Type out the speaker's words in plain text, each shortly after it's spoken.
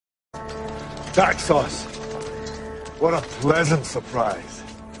Daxos. What a pleasant surprise.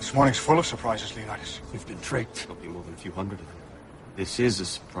 This morning's full of surprises, Leonidas. We've been tricked. There'll be more than a few hundred of them. This is a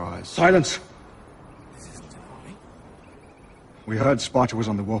surprise. Silence! This isn't an army. We heard Sparta was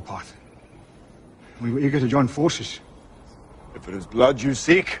on the warpath. We were eager to join forces. If it is blood you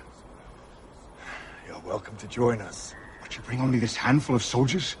seek, you're welcome to join us. But you bring only this handful of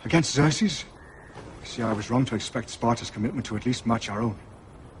soldiers against Xerxes? You see, I was wrong to expect Sparta's commitment to at least match our own.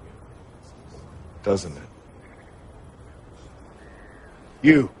 Doesn't it?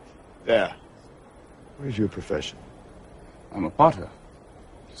 You, there. What is your profession? I'm a potter,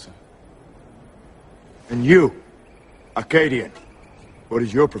 sir. And you, Arcadian. What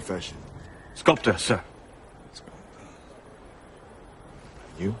is your profession? Sculptor, sir.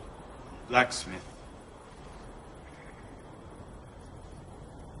 You? Blacksmith.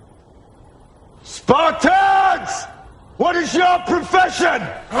 Spartans! What is your profession?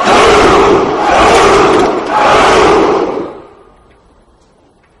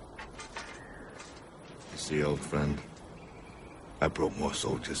 You see, old friend, I brought more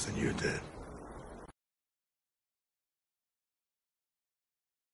soldiers than you did.